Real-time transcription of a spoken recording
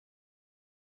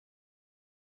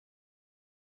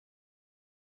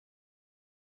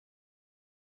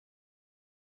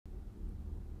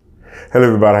Hello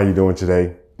everybody, how you doing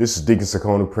today? This is Deacon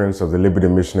Sakona Prince of the Liberty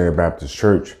Missionary Baptist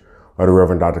Church, or the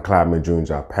Reverend Dr. Clyde May Jr.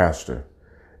 is our pastor.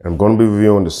 And I'm going to be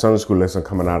reviewing the Sunday school lesson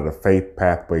coming out of the Faith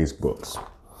Pathways books.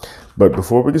 But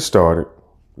before we get started,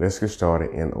 let's get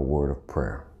started in a word of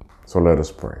prayer. So let us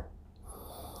pray.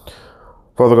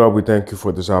 Father God, we thank you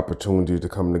for this opportunity to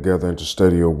come together and to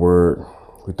study your word.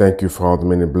 We thank you for all the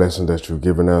many blessings that you've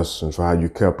given us and for how you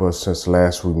kept us since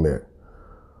last we met.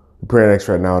 We pray and ask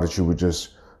right now that you would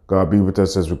just, God, be with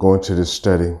us as we go into this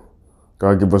study.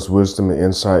 God, give us wisdom and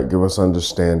insight. Give us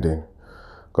understanding.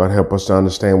 God, help us to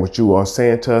understand what you are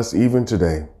saying to us even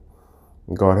today.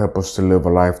 And God, help us to live a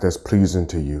life that's pleasing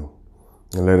to you.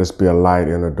 And let us be a light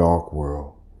in a dark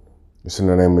world. It's in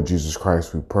the name of Jesus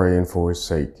Christ we pray, and for his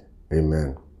sake.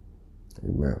 Amen.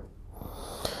 Amen.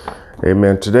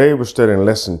 Amen. Today we're studying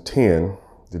lesson 10.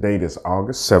 The date is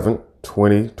August 7th,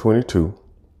 2022.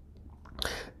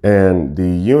 And the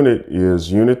unit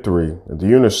is Unit 3. The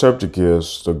unit subject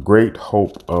is the great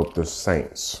hope of the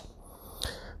saints.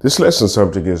 This lesson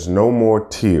subject is no more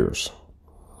tears.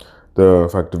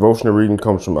 The devotional reading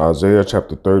comes from Isaiah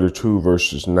chapter 32,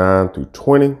 verses 9 through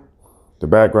 20. The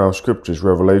background scripture is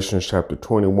Revelation chapter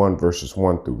 21, verses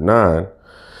 1 through 9.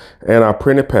 And our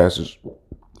printed passage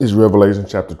is Revelation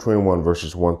chapter 21,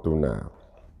 verses 1 through 9.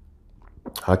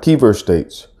 Our key verse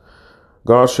states,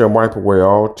 God shall wipe away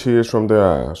all tears from their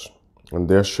eyes, and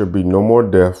there shall be no more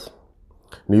death,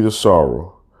 neither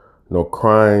sorrow, nor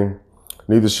crying,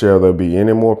 neither shall there be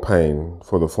any more pain,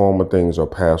 for the former things are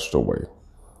passed away.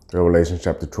 Revelation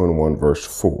chapter 21, verse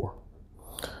 4.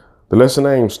 The lesson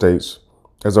aim states,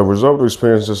 as a result of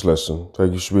experiencing this lesson,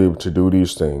 you should be able to do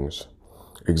these things.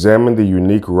 Examine the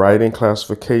unique writing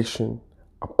classification,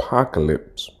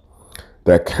 apocalypse,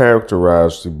 that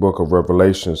characterize the book of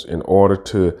Revelations in order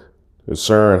to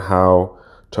discern how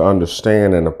to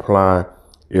understand and apply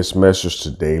its message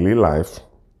to daily life.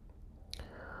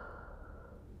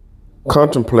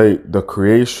 Contemplate the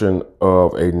creation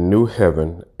of a new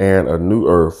heaven and a new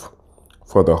earth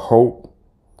for the hope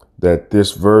that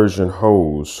this version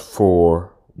holds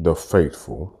for the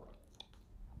faithful.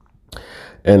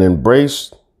 And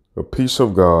embrace the peace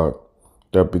of God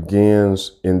that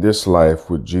begins in this life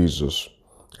with Jesus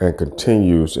and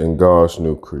continues in God's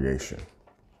new creation.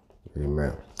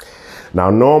 Amen. Now,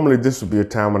 normally this would be a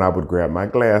time when I would grab my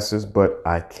glasses, but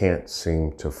I can't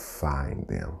seem to find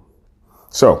them.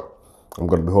 So I'm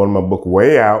going to be holding my book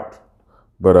way out,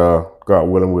 but God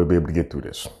willing, we'll be able to get through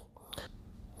this.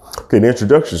 Okay, the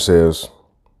introduction says,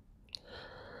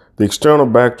 the external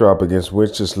backdrop against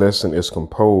which this lesson is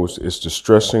composed is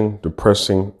distressing,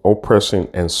 depressing, oppressing,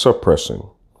 and suppressing.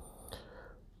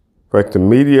 In fact, the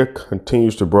media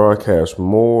continues to broadcast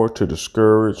more to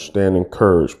discourage than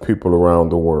encourage people around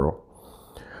the world.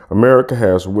 America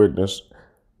has witnessed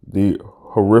the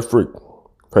horrific,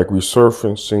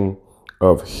 resurfacing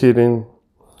of hidden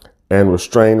and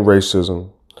restrained racism.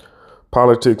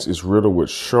 Politics is riddled with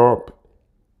sharp,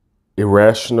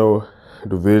 irrational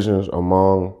divisions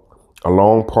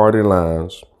along party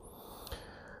lines.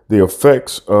 The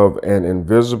effects of an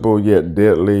invisible yet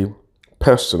deadly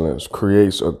pestilence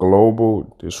creates a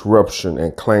global disruption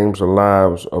and claims the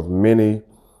lives of many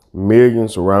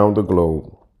millions around the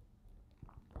globe.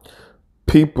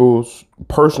 People's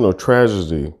personal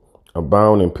tragedy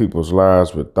abound in people's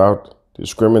lives without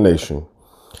discrimination.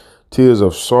 Tears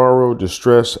of sorrow,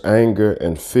 distress, anger,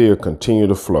 and fear continue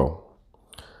to flow.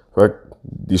 In fact,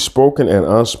 the spoken and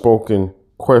unspoken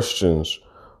questions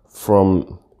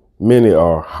from many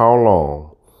are, how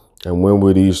long and when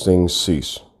will these things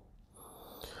cease?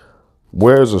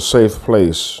 Where is a safe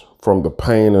place from the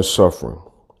pain and suffering?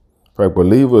 In fact,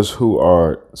 believers who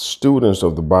are students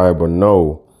of the Bible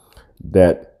know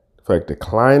that,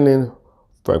 declining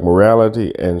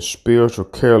morality and spiritual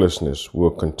carelessness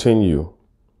will continue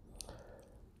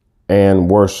and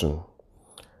worsen.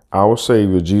 Our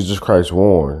Savior, Jesus Christ,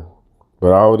 warned,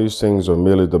 but all these things are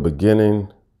merely the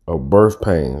beginning of birth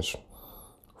pains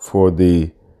for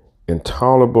the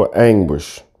intolerable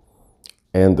anguish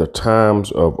and the times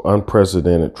of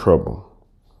unprecedented trouble.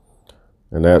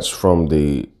 And that's from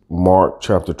the Mark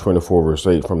chapter 24, verse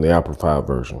 8 from the Amplified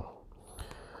Version.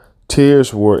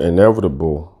 Tears were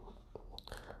inevitable.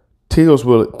 Tears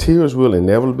will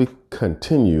inevitably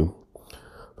continue,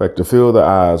 to fill the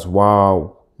eyes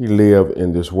while we live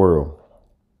in this world.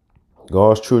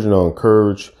 God's children are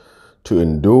encouraged to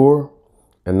endure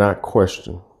and not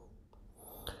question.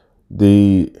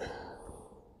 The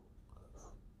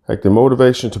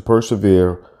motivation to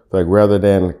persevere, rather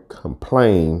than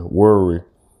complain, worry,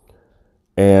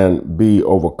 and be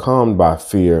overcome by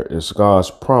fear is God's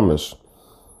promise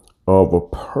of a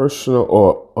personal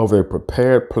or of a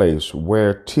prepared place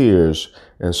where tears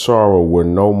and sorrow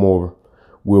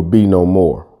will be no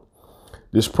more.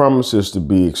 This promise is to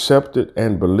be accepted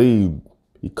and believed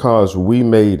because we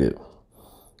made it.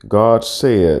 God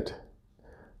said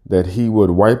that he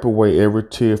would wipe away every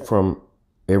tear from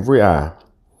every eye.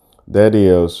 That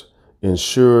is,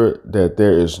 ensure that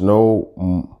there's no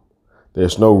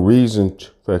reason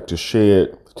to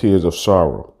shed tears of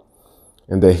sorrow,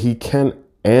 and that he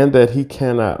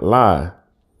cannot lie.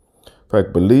 In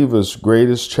fact, believers'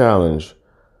 greatest challenge,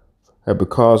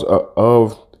 because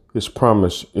of his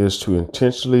promise, is to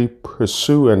intentionally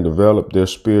pursue and develop their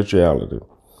spirituality.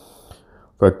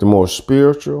 In fact, the more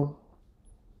spiritual,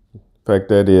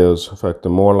 the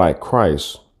more like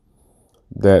Christ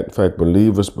that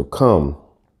believers become,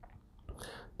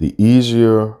 the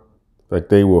easier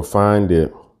they will find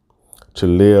it to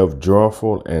live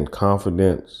joyful and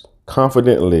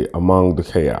confidently among the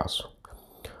chaos.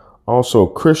 Also,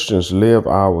 Christians live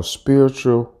our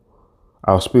spirituality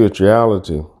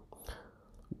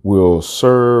will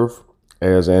serve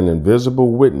as an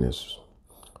invisible witness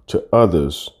to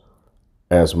others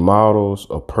as models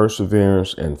of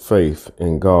perseverance and faith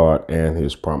in God and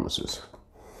his promises.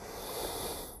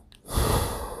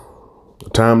 A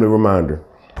timely reminder.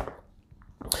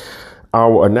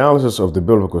 Our analysis of the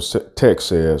biblical text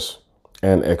says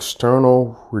an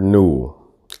eternal renewal.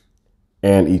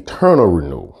 In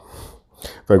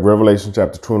fact, Revelation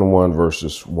chapter 21,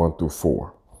 verses 1 through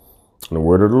 4. And the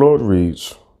word of the Lord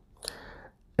reads,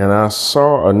 "And I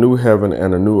saw a new heaven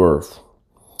and a new earth.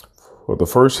 For the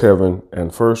first heaven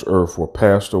and first earth were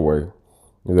passed away,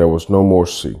 and there was no more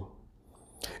sea.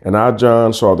 And I,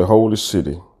 John, saw the holy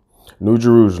city, New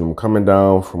Jerusalem, coming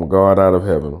down from God out of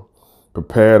heaven,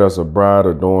 prepared as a bride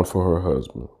adorned for her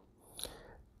husband.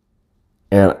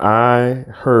 And I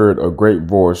heard a great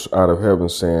voice out of heaven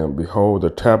saying, Behold, the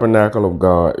tabernacle of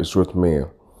God is with men,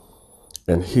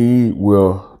 and he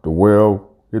will dwell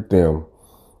with them,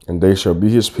 and they shall be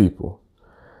his people,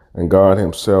 and God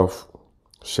himself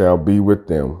shall be with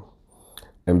them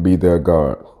and be their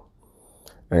God.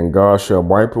 And God shall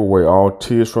wipe away all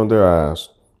tears from their eyes,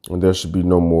 and there shall be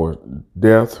no more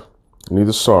death,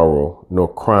 neither sorrow,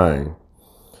 nor crying,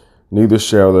 neither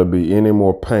shall there be any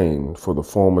more pain, for the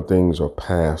former things are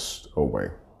passed away."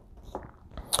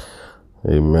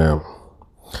 Amen.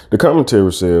 The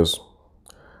commentary says,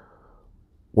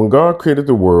 when God created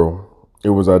the world, it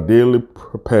was ideally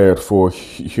prepared for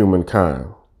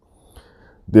humankind.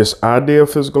 This ideal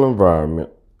physical environment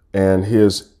and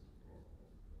his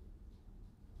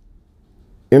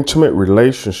intimate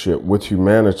relationship with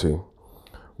humanity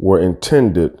were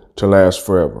intended to last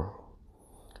forever.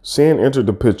 Sin entered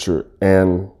the picture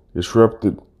and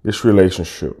disrupted this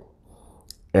relationship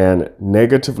and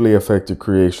negatively affected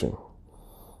creation.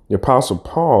 The Apostle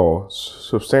Paul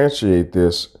substantiates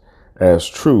this as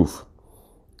truth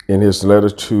in his letter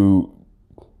to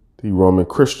the Roman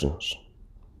Christians.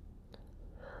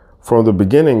 From the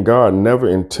beginning, God never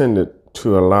intended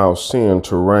to allow sin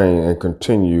to reign and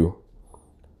continue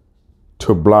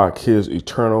to block his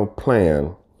eternal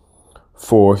plan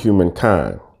for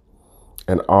humankind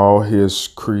and all he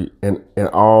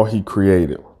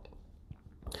created.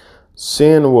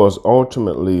 Sin was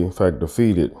ultimately,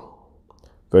 defeated,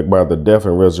 by the death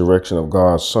and resurrection of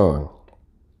God's Son,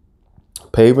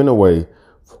 paving the way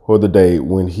for the day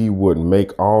when he would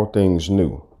make all things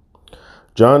new.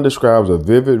 John describes a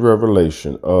vivid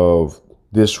revelation of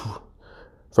this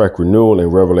renewal in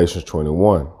Revelation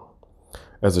 21.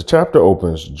 As the chapter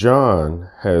opens, John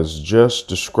has just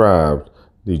described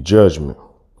the judgment,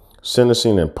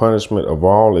 sentencing, and punishment of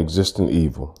all existing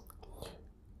evil.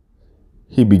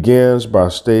 He begins by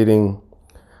stating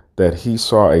that he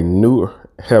saw a new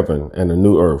heaven and a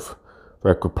new earth,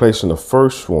 replacing the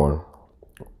first one,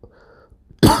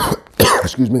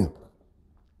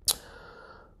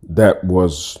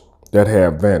 that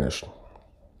had vanished.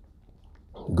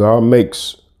 God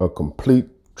makes a complete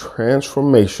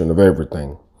transformation of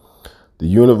everything. The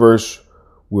universe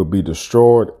will be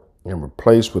destroyed and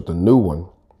replaced with a new one,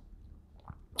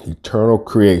 eternal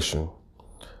creation.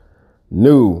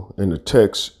 New in the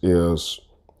text is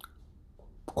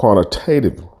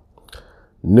quantitative,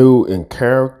 new in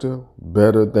character,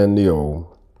 better than the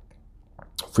old,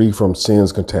 free from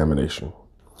sin's contamination.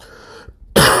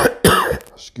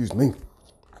 Excuse me.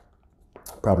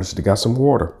 Probably should have got some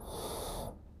water.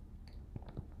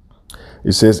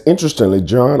 It says, interestingly,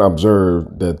 John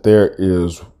observed that there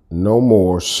is no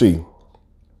more sea.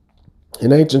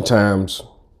 In ancient times,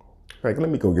 let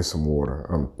me go get some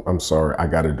water. I'm sorry, I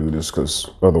got to do this because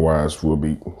otherwise we'll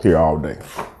be here all day.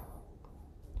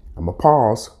 I'm going to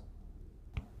pause.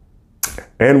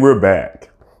 And we're back.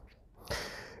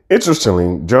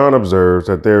 Interestingly, John observes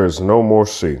that there is no more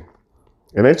sea.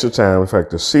 In ancient time, in fact,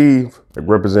 the sea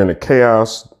represented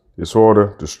chaos,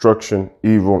 disorder, destruction,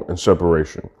 evil, and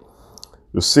separation.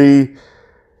 The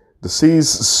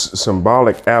sea's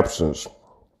symbolic absence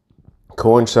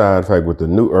coincides, in fact, with the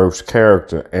new earth's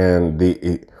character and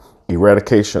the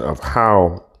eradication of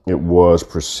how it was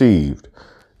perceived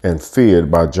and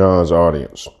feared by John's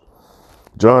audience.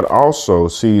 John also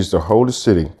sees the holy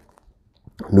city,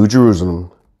 New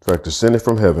Jerusalem, in fact, descended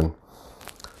from heaven,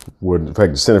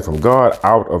 descended from God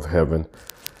out of heaven,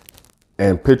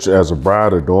 and pictured as a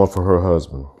bride adorned for her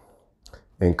husband.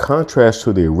 In contrast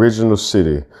to the original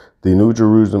city, the New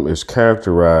Jerusalem is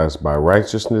characterized by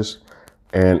righteousness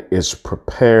and is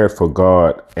prepared for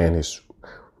God and is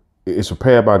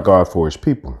prepared by God for his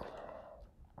people.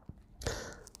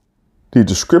 The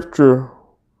descriptor,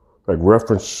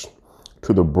 reference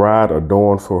to the bride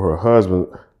adorned for her husband,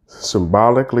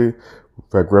 symbolically,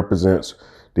 represents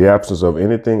the absence of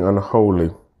anything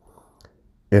unholy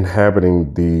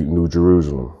inhabiting the New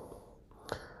Jerusalem.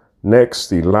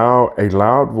 Next, a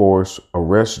loud voice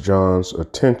arrests John's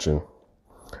attention,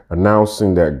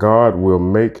 announcing that God will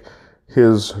make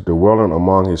his dwelling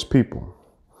among his people.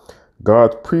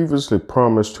 God previously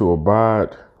promised to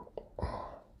abide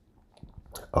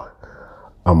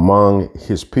among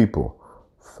his people,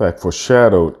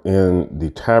 foreshadowed in the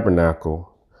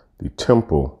tabernacle, the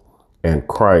temple, and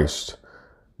Christ,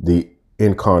 the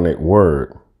incarnate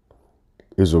word,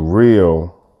 is a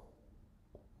reality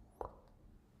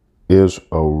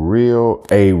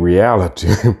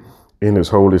in his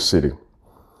holy city.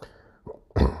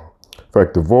 In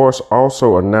fact, the voice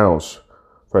also announced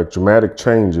dramatic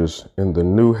changes in the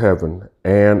new heaven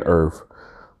and earth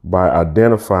by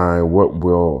identifying what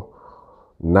will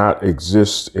not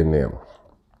exist in them.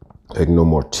 No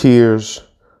more tears,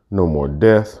 no more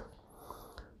death.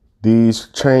 These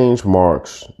change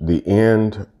marks the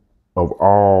end of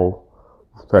all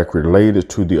related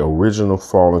to the original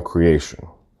fallen creation.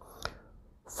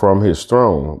 From his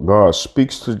throne, God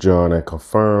speaks to John and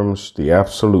confirms the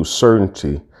absolute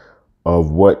certainty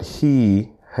of what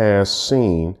he has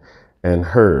seen and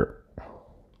heard.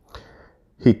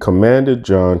 He commanded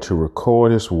John to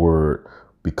record his word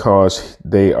because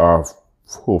they are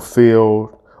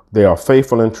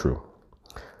faithful and true.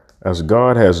 As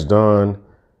God has done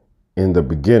in the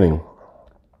beginning,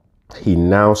 he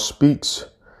now speaks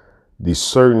the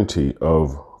certainty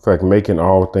of, making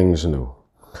all things new.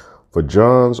 For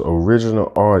John's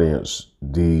original audience,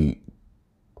 the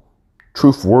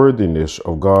truthworthiness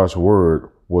of God's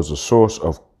word was a source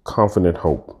of confident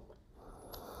hope.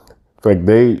 In fact,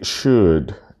 they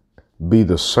should be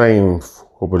the same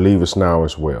for believers now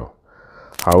as well.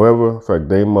 However,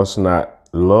 they must not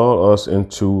lull us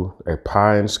into a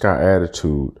pie in the sky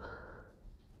attitude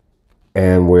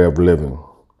and way of living.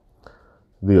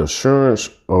 The assurance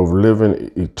of living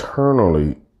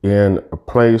eternally in a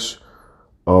place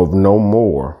of no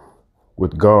more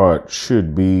with God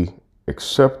should be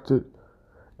accepted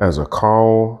as a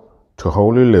call to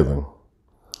holy living,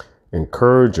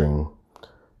 encouraging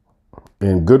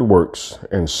in good works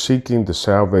and seeking the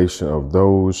salvation of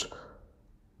those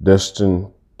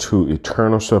destined to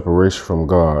eternal separation from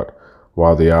God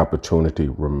while the opportunity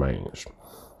remains.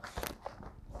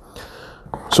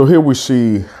 So here we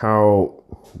see how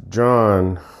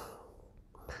John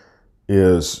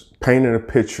is painting a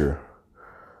picture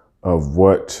of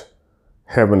what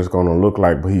heaven is going to look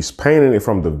like, but he's painting it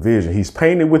from the vision. He's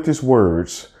painting with his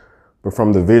words, but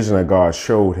from the vision that God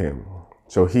showed him.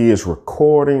 So he is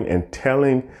recording and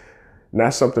telling,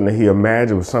 not something that he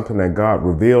imagined, but something that God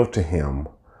revealed to him.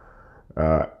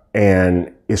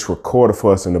 And it's recorded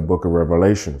for us in the book of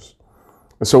Revelations.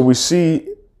 And so we see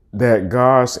that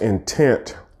God's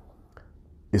intent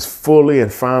is fully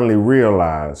and finally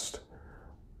realized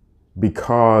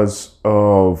because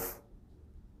of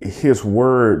his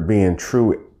word being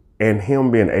true and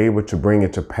him being able to bring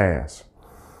it to pass.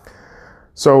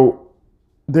 So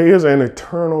there is an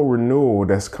eternal renewal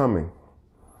that's coming.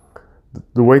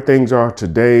 The way things are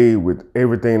today, with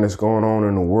everything that's going on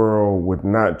in the world, with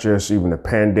not just even the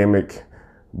pandemic,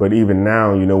 but even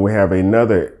now, we have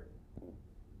another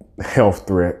health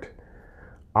threat.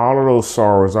 All of those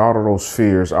sorrows, all of those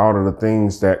fears, all of the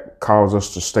things that cause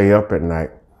us to stay up at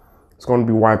night, it's going to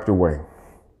be wiped away.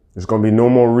 There's going to be no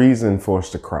more reason for us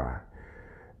to cry.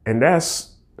 And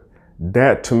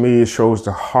that to me shows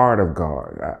the heart of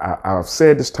God. I've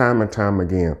said this time and time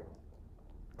again.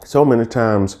 So many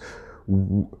times,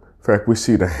 in fact, we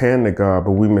see the hand of God,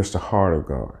 but we miss the heart of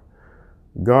God.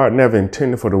 God never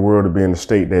intended for the world to be in the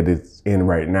state that it's in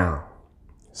right now.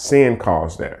 Sin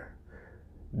caused that.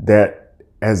 that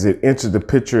as it entered the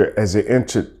picture, as it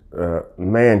entered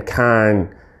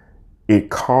mankind, it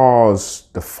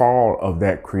caused the fall of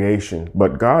that creation.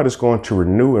 But God is going to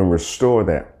renew and restore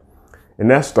that. And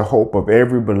that's the hope of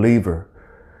every believer.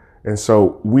 And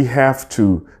so we have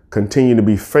to continue to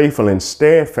be faithful and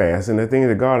steadfast in the things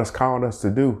that God has called us to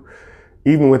do.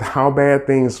 Even with how bad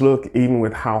things look, even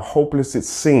with how hopeless it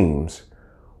seems,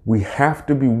 we have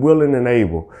to be willing and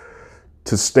able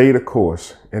to stay the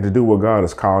course and to do what God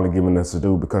has called and given us to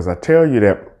do. Because I tell you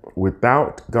that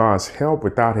without God's help,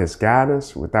 without his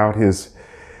guidance, without his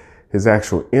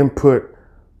actual input,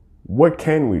 what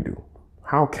can we do?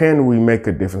 How can we make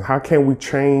a difference? How can we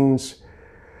change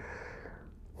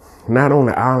not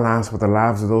only our lives, but the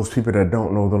lives of those people that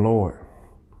don't know the Lord?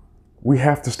 We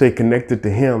have to stay connected to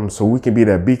him so we can be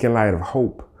that beacon light of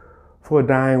hope for a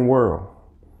dying world.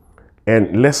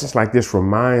 And lessons like this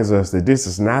reminds us that this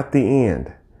is not the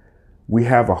end. We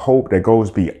have a hope that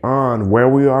goes beyond where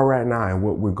we are right now and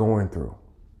what we're going through.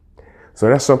 So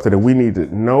that's something that we need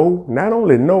to know, not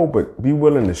only know, but be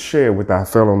willing to share with our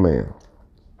fellow man.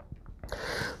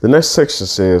 The next section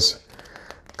says,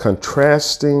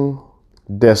 contrasting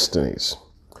destinies.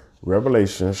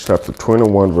 Revelation chapter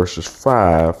 21, verses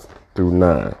 5 through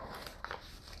 9.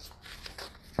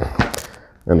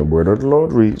 And the word of the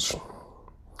Lord reads,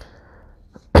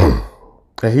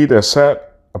 and he that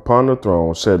sat upon the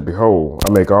throne said, behold,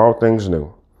 I make all things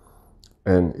new.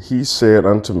 And he said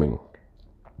unto me,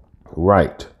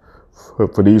 write,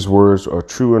 for these words are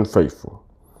true and faithful.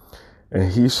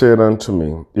 And he said unto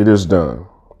me, it is done.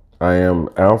 I am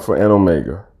Alpha and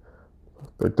Omega,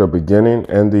 the beginning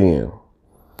and the end.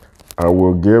 I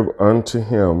will give unto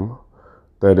him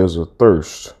that is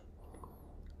athirst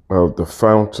of the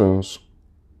fountains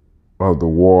of the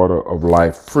water of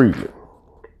life freely.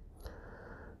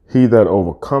 He that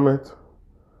overcometh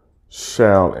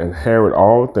shall inherit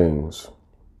all things,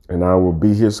 and I will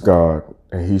be his God,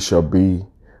 and he shall be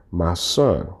my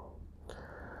son.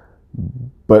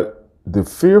 But the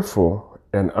fearful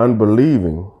and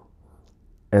unbelieving,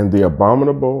 and the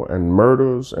abominable, and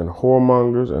murderers, and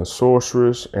whoremongers, and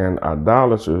sorcerers, and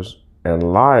idolaters,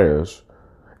 and liars,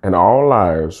 and all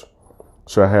liars,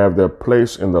 shall have their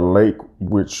place in the lake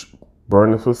which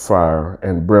burneth with fire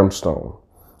and brimstone,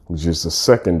 which is the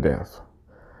second death.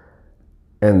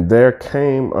 And there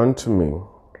came unto me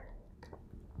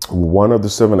one of the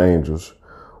seven angels,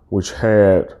 which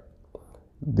had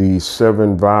the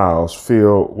seven vials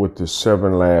filled with the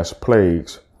seven last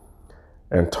plagues,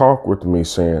 and talked with me,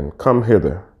 saying, come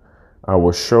hither, I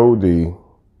will show thee, in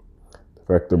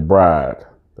fact, the bride,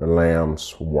 the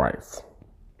Lamb's wife.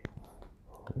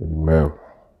 Amen.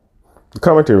 The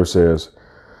commentary says,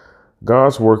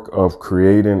 God's work of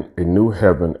creating a new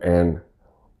heaven and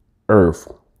earth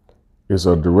is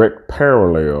a direct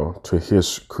parallel to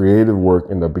his creative work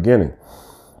in the beginning.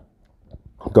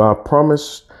 God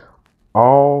promised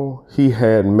all he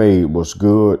had made was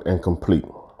good and complete.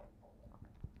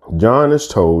 John is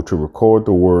told to record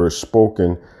the words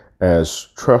spoken as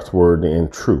trustworthy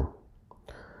and true.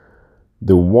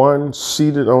 The one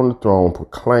seated on the throne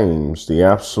proclaims the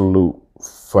absolute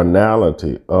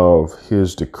finality of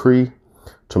his decree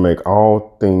to make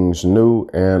all things new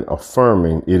and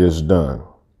affirming it is done.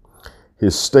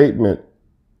 His statement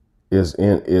is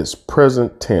in its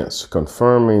present tense,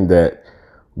 confirming that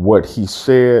what he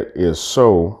said is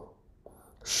so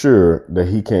sure that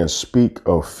he can speak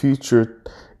of future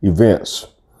events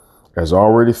as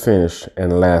already finished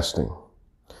and lasting.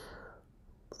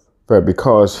 But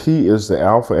because he is the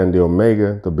Alpha and the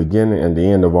Omega, the beginning and the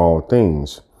end of all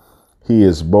things, he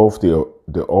is both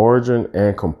the origin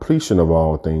and completion of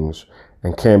all things,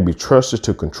 and can be trusted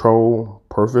to control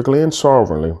perfectly and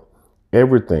sovereignly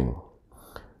everything.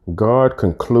 God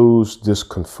concludes this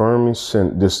comforting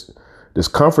sentence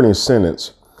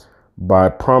by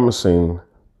promising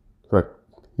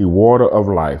the water of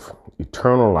life,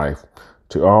 eternal life,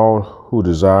 to all who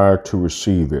desire to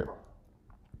receive it.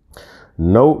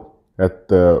 Note that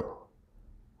the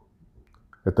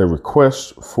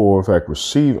request for, in fact,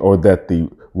 receive, or that the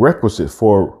requisite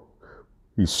for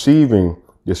receiving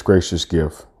this gracious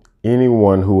gift,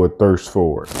 anyone who would thirst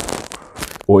for it,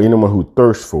 or anyone who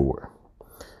thirsts for it.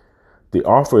 The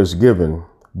offer is given,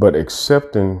 but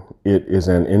accepting it is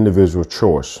an individual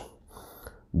choice.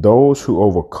 Those who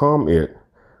overcome it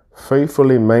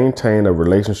faithfully maintain a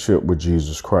relationship with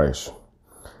Jesus Christ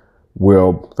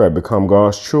will, in fact, become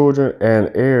God's children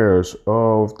and heirs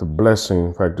of the blessing,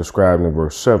 in fact, described in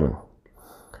verse 7.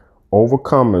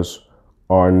 Overcomers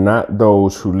are not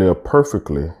those who live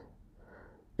perfectly.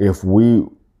 If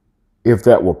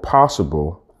that were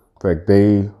possible, in fact,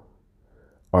 they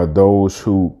are those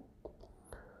who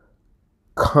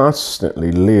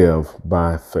constantly live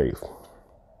by faith.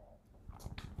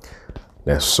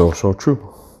 That's so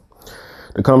true.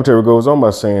 The commentary goes on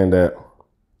by saying that,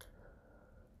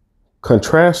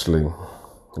 contrastly,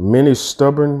 many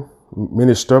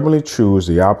stubbornly choose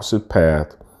the opposite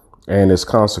path and its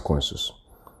consequences.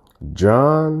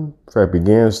 John, in fact,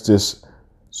 begins this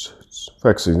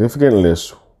significant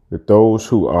list with those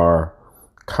who are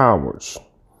cowards.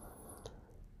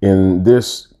 In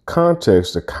this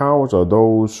context, the cowards are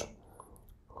those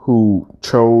who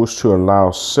chose to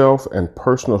allow self and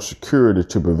personal security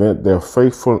to prevent their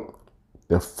faithfully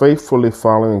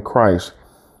following Christ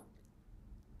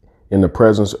in the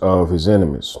presence of his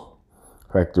enemies.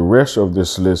 In fact, the rest of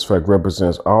this list, in fact,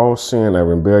 represents all sin and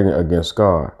rebellion against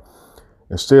God.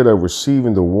 Instead of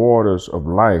receiving the waters of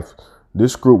life,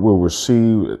 this group will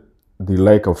receive the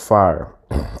lake of fire.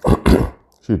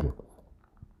 Excuse me.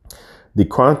 The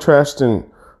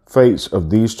contrasting fates of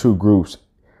these two groups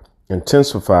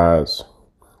intensifies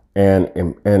an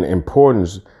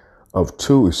importance of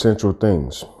two essential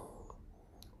things.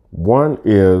 One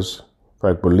is, in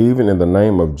fact, believing in the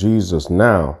name of Jesus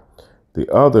now.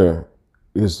 The other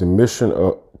is the mission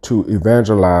to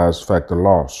evangelize, in fact, the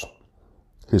lost.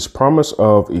 His promise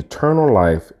of eternal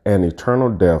life and eternal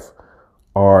death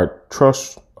are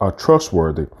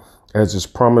trustworthy as his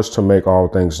promise to make all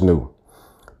things new.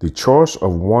 The choice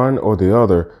of one or the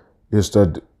other is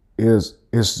the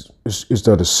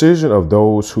decision of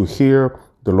those who hear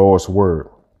the Lord's word.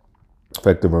 In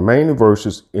fact, the remaining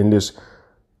verses in this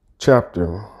chapter,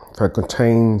 in fact,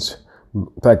 contains, in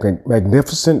fact,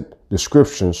 magnificent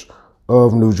descriptions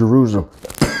of New Jerusalem.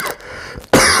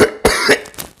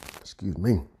 Excuse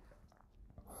me.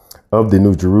 Of the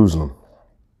New Jerusalem.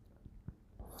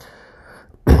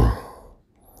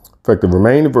 In fact, the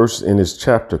remaining verses in this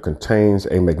chapter contains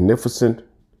a magnificent,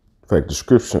 in fact,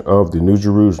 description of the New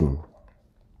Jerusalem.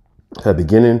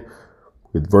 Beginning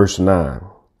with verse 9.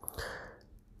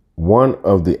 One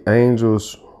of the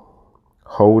angels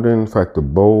holding, in fact, the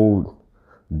bold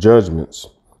judgments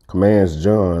commands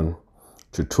John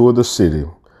to tour the city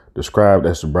described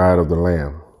as the bride of the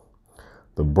Lamb.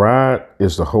 The bride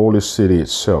is the holy city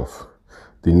itself,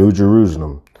 the New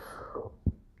Jerusalem,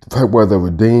 where the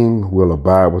redeemed will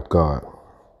abide with God.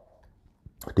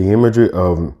 The imagery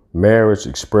of marriage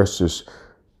expresses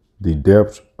the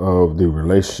depth of the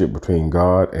relationship between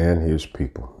God and his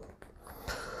people.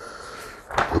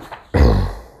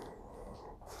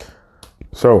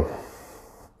 So,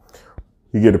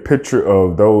 you get a picture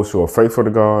of those who are faithful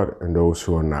to God and those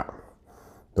who are not.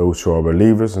 Those who are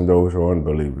believers and those who are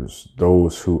unbelievers.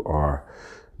 Those who are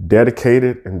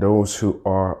dedicated and those who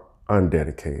are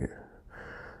undedicated.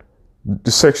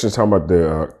 This section is talking about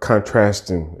the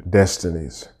contrasting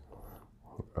destinies.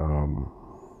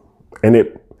 And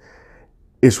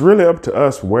it's really up to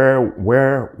us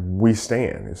where we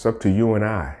stand. It's up to you and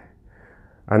I.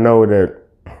 I know that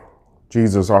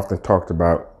Jesus often talked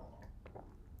about,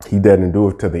 he that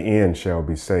endureth to the end shall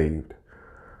be saved.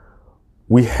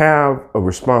 We have a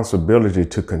responsibility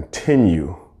to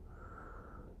continue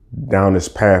down this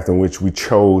path in which we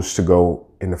chose to go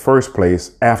in the first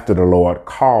place after the Lord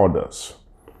called us.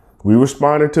 We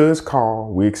responded to his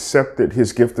call. We accepted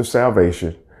his gift of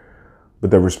salvation.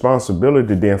 But the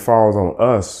responsibility then falls on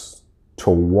us to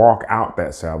walk out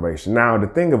that salvation. Now, the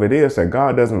thing of it is that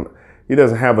God doesn't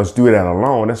have us do that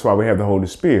alone. That's why we have the Holy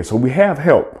Spirit. So we have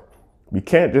help. We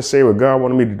can't just say, well, God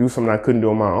wanted me to do something I couldn't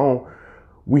do on my own.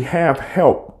 We have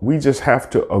help. We just have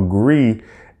to agree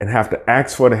and have to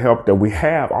ask for the help that we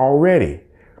have already.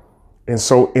 And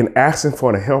so in asking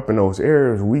for the help in those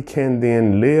areas, we can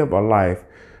then live a life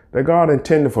that God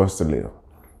intended for us to live.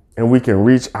 And we can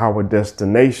reach our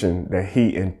destination that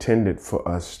he intended for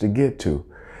us to get to.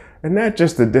 And not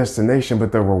just the destination,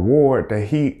 but the reward that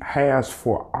he has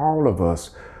for all of us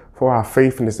for our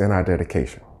faithfulness and our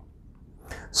dedication.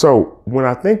 So when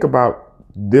I think about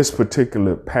this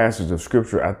particular passage of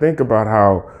scripture, I think about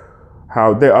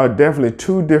how there are definitely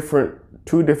two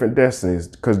different destinies,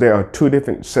 because there are two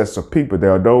different sets of people.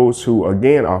 There are those who,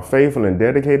 again, are faithful and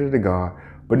dedicated to God,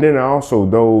 but then there are also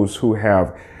those who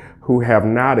have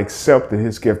not accepted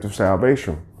his gift of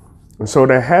salvation. And so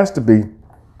there has to be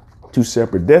two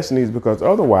separate destinies, because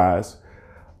otherwise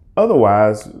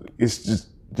it's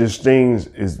just things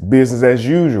is business as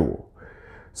usual.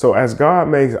 So as God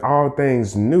makes all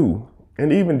things new,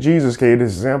 and even Jesus gave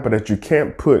this example that you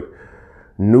can't put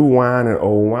new wine in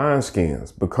old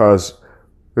wineskins, because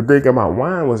the thing about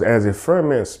wine was, as it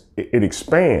ferments, it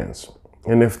expands.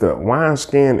 And if the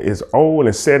wineskin is old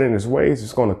and set in its ways,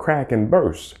 it's going to crack and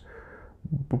burst.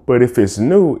 But if it's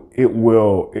new, it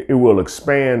will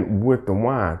expand with the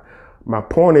wine. My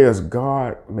point is,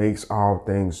 God makes all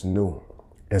things new.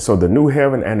 And so the new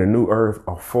heaven and the new earth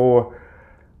are for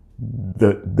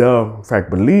in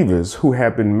fact, believers who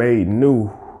have been made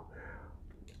new.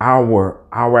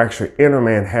 Our actual inner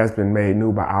man has been made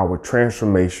new by our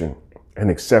transformation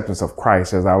and acceptance of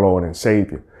Christ as our Lord and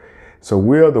Savior. So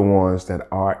we're the ones that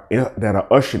are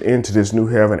ushered into this new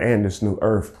heaven and this new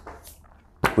earth,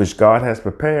 which God has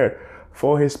prepared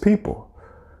for his people.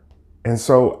 And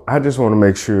so I just want to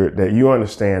make sure that you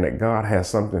understand that God has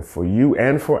something for you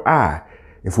and for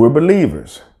if we're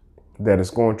believers, that is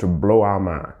going to blow our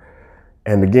mind.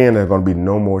 And again, there are going to be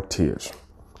no more tears.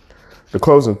 The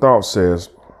closing thought says,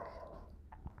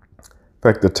 in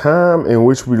fact, the time in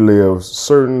which we live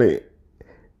certainly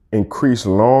increased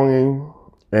longing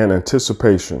and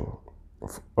anticipation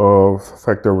of, in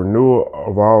fact, the renewal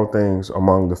of all things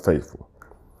among the faithful.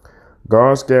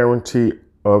 God's guarantee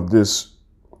of his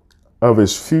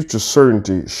future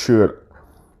certainty should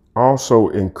also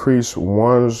increase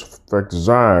one's, in fact,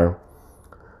 desire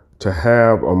to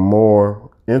have a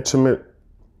more intimate,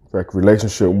 in fact,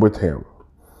 relationship with him.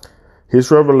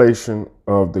 His revelation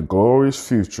of the glorious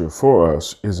future for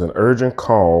us is an urgent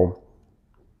call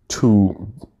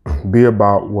to be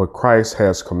about what Christ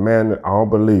has commanded all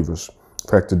believers, in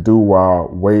fact, to do while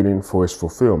waiting for his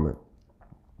fulfillment.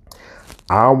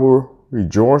 Our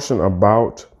rejoicing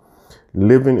about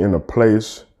living in a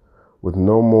place with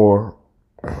no more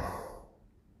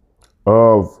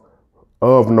of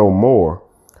no more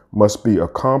must be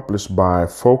accomplished by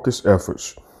focused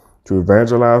efforts to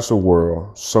evangelize the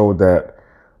world so that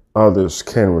others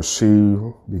can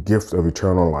receive the gift of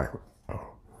eternal life.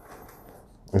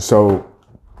 And so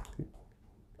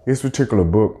this particular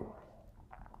book,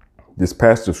 this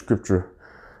passage of scripture,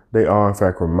 they are in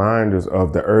fact reminders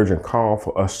of the urgent call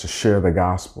for us to share the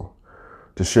gospel,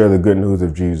 to share the good news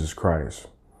of Jesus Christ.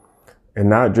 And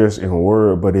not just in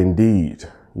word, but in deed.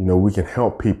 You know, we can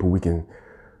help people. He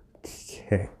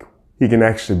can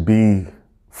actually be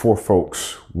for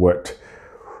folks what's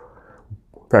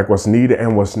needed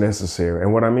and what's necessary.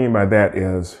 And what I mean by that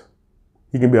is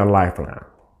he can be a lifeline.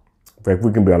 In fact,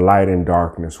 we can be a light in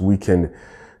darkness. We can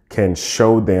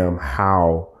show them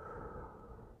how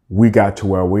we got to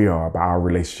where we are by our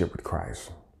relationship with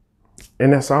Christ.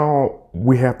 And that's all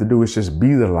we have to do is just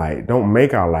be the light. Don't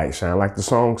make our light shine. Like the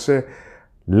song said,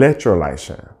 let your light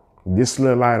shine. This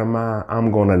little light of mine,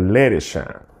 I'm going to let it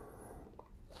shine.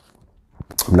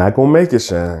 I'm not going to make it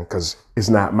shine because it's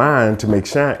not mine to make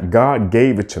shine. God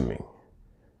gave it to me.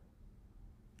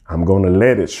 I'm going to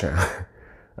let it shine.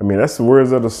 I mean, that's the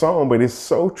words of the song, but it's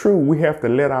so true. We have to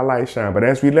let our light shine. But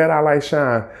as we let our light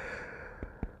shine,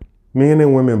 men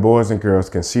and women, boys and girls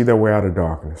can see their way out of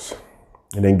darkness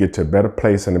and then get to a better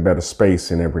place and a better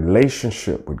space in their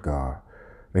relationship with God.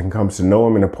 They can come to know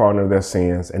him and a partner of their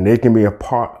sins, and they can be a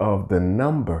part of the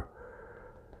number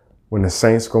when the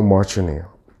saints go marching in.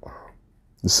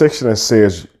 The section that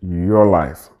says your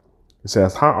life, it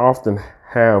says, how often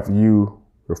have you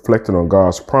reflected on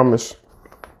God's promise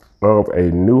of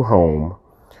a new home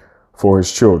for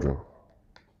his children?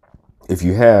 If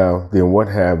you have, then what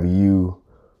have you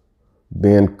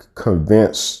been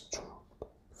convinced,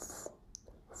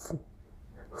 in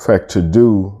fact, to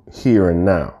do here and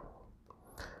now?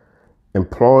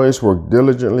 Employees work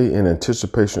diligently in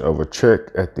anticipation of a check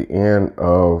at the end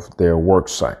of their work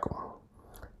cycle.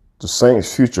 The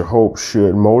saints' future hope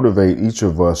should motivate each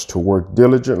of us to work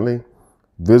diligently,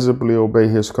 visibly obey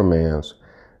his commands,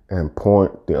 and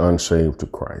point the unsaved to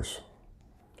Christ.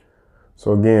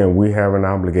 So again, we have an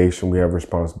obligation, we have a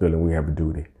responsibility, we have a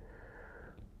duty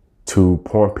to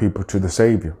point people to the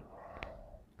Savior.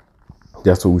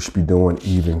 That's what we should be doing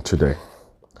even today.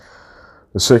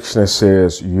 The section that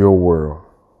says your world.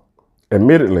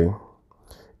 Admittedly,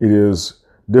 it is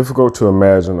difficult to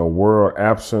imagine a world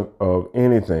absent of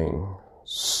anything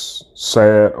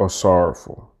sad or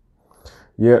sorrowful.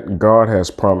 Yet God has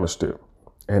promised it,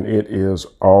 and it is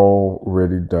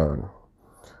already done.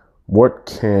 What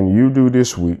can you do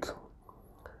this week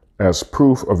as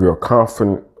proof of your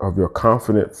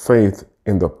confident faith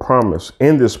in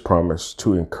this promise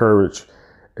to encourage,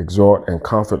 exhort, and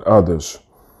comfort others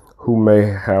who may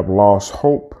have lost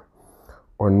hope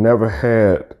or never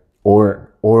had or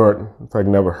in fact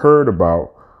never heard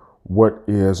about what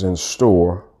is in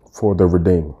store for the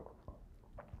redeemed?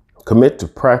 Commit to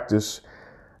practice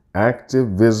active,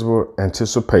 visible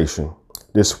anticipation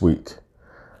this week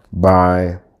by,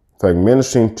 in fact,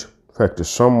 ministering to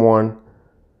someone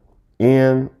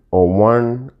in or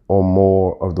one or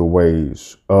more of the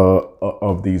ways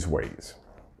of these ways.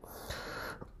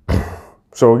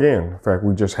 So again, in fact,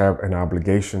 we just have an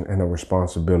obligation and a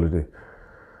responsibility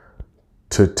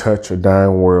to touch a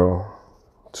dying world,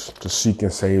 to seek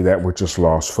and save that which is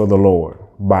lost for the Lord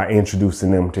by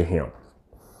introducing them to him.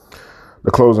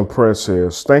 The closing prayer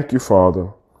says, thank you,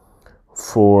 Father,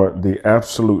 for the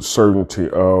absolute certainty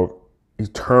of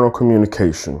eternal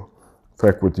communication, in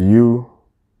fact, with you,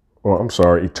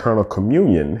 eternal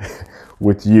communion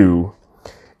with you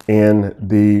in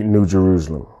the New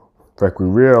Jerusalem. In fact, we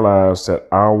realize that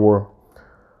our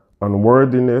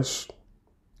unworthiness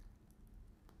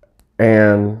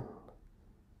and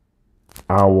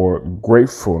are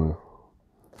grateful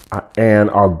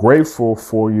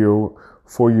for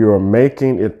your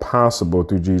making it possible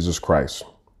through Jesus Christ,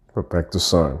 perfect the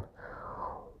Son.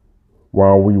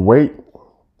 While we wait,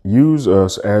 use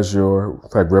us as your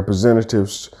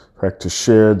representatives, to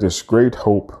share this great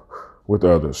hope with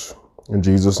others. In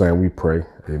Jesus' name we pray.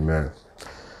 Amen.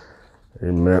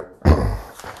 Amen.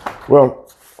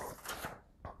 Well,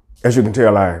 as you can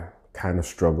tell, I kind of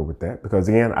struggle with that because,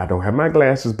 again, I don't have my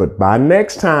glasses, but by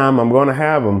next time I'm going to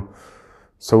have them,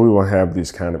 so we won't have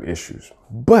these kind of issues.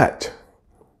 But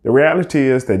the reality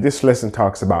is that this lesson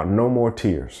talks about no more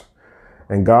tears,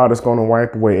 and God is going to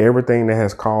wipe away everything that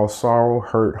has caused sorrow,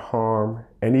 hurt, harm,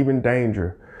 and even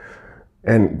danger,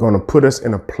 and going to put us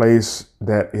in a place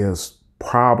that is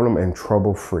problem and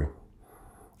trouble free.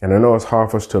 And I know it's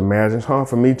hard for us to imagine. It's hard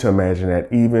for me to imagine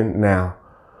that even now.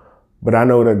 But I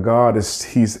know that God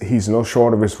he's no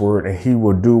short of his word, and he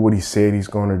will do what he said he's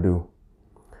going to do.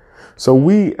 So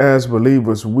we as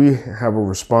believers, we have a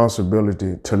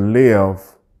responsibility to live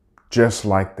just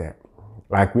like that.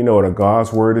 Like we know that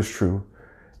God's word is true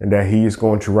and that he is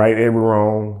going to right every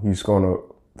wrong. He's going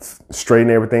to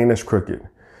straighten everything that's crooked.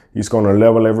 He's going to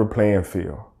level every playing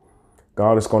field.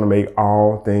 God is going to make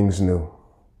all things new.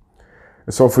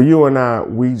 And so for you and I,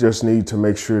 we just need to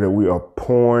make sure that we are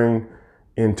pouring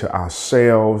into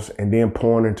ourselves and then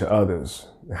pouring into others.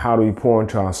 How do we pour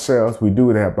into ourselves? We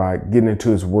do that by getting into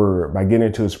his word, by getting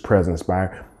into his presence, by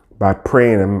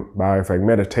praying and by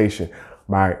meditation,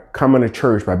 by coming to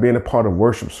church, by being a part of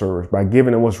worship service, by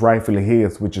giving him what's rightfully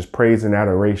his, which is praise and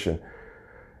adoration.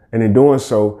 And in doing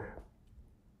so,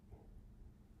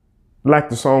 like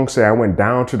the song said, I went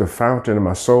down to the fountain and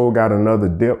my soul got another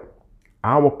dip.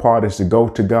 Our part is to go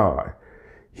to God.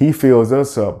 He fills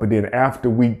us up, but then after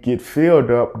we get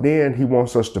filled up, then he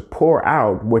wants us to pour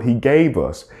out what he gave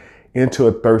us into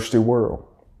a thirsty world.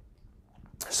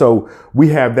 So we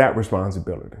have that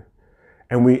responsibility.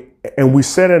 And we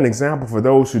set an example for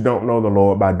those who don't know the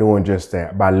Lord by doing just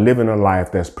that, by living a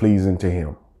life that's pleasing to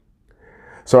him.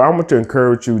 So I want to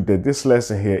encourage you that this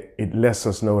lesson here, it lets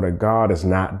us know that God is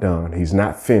not done. He's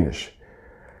not finished.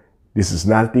 This is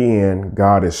not the end.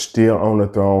 God is still on the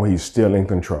throne. He's still in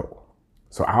control.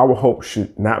 So our hope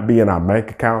should not be in our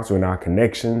bank accounts or in our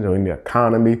connections or in the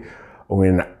economy or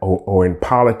in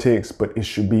politics, but it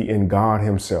should be in God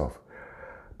himself,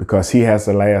 because he has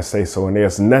the last say so, and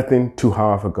there's nothing too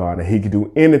hard for God, and he can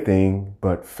do anything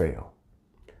but fail.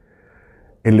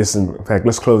 And listen, in fact,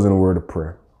 let's close in a word of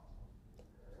prayer.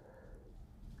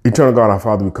 Eternal God, our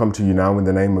Father, we come to you now in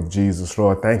the name of Jesus.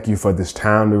 Lord, thank you for this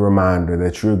timely reminder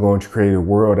that you're going to create a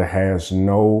world that has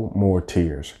no more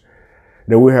tears.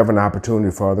 That we have an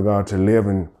opportunity, Father God, to live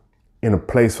in a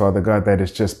place, Father God, that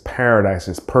is just paradise.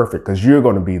 It's perfect because you're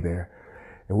going to be there.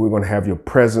 And we're going to have your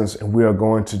presence, and we are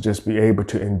going to just be able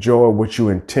to enjoy what you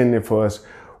intended for us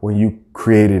when you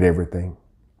created everything.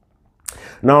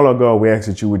 Now, Lord God, we ask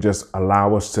that you would just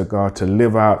allow us to, God, to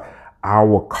live out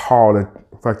our call, in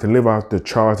fact, to live out the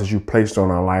charge that you placed on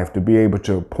our life, to be able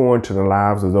to pour into the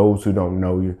lives of those who don't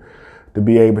know you, to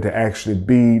be able to actually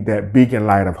be that beacon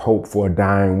light of hope for a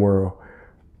dying world.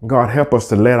 God, help us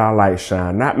to let our light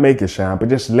shine, not make it shine, but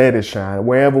just let it shine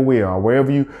wherever we are,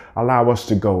 wherever you allow us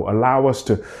to go. Allow us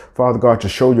to, Father God, to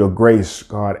show your grace,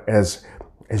 God, as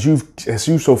you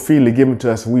so freely given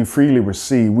to us and we freely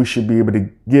receive, we should be able to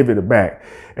give it back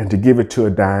and to give it to a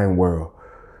dying world.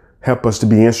 Help us to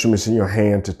be instruments in your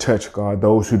hand to touch, God,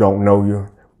 those who don't know you,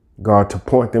 God, to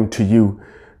point them to you,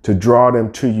 to draw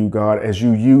them to you, God, as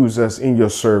you use us in your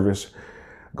service.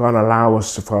 God, allow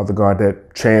us to, Father God,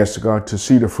 that chance to, God, to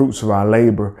see the fruits of our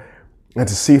labor and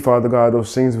to see, Father God,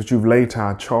 those things which you've laid to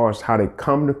our charge, how they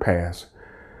come to pass.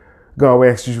 God, we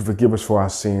ask you to forgive us for our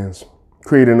sins,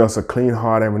 create in us a clean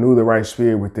heart and renew the right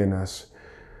spirit within us.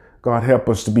 God, help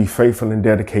us to be faithful and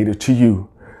dedicated to you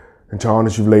and to all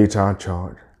that you've laid to our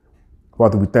charge.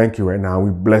 Father, we thank you right now.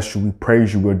 We bless you. We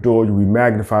praise you. We adore you. We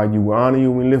magnify you. We honor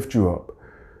you. We lift you up.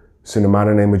 It's in the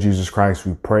mighty name of Jesus Christ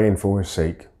we pray, and for his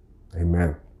sake.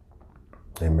 Amen.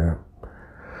 Amen.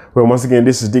 Well, once again,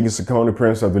 this is Deacon Saccone,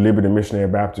 Prince of the Liberty Missionary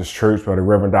Baptist Church, by the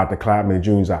Reverend Dr. Clyde May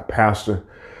Jr., our pastor.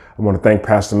 I want to thank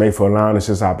Pastor May for allowing us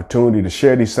this opportunity to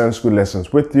share these Sunday school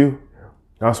lessons with you.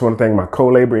 I also want to thank my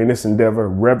co-laborer in this endeavor,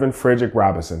 Reverend Frederick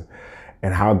Robinson,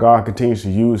 and how God continues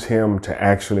to use him to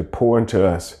actually pour into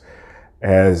us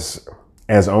as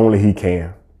only he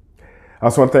can. I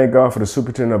also want to thank God for the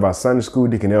superintendent of our Sunday school,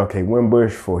 Deacon L.K.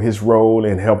 Wimbush, for his role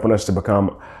in helping us to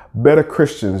become better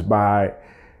Christians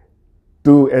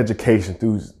through education,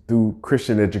 through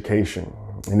Christian education.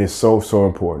 And it's so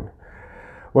important.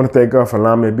 I want to thank God for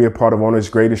allowing me to be a part of one of his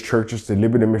greatest churches, the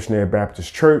Liberty Missionary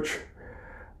Baptist Church.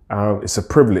 It's a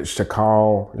privilege to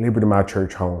call Liberty my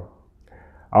church home.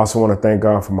 I also want to thank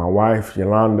God for my wife,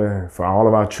 Yolanda, for all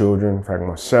of our children, in fact,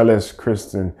 Marcellus,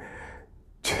 Kristen,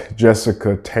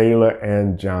 Jessica, Taylor,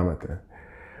 and Jonathan.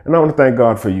 And I want to thank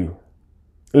God for you.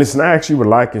 Listen, I actually would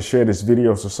like and share this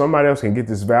video so somebody else can get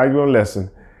this valuable lesson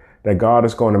that God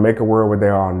is going to make a world where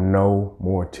there are no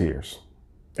more tears.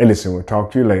 And listen, we'll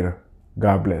talk to you later.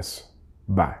 God bless.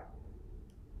 Bye.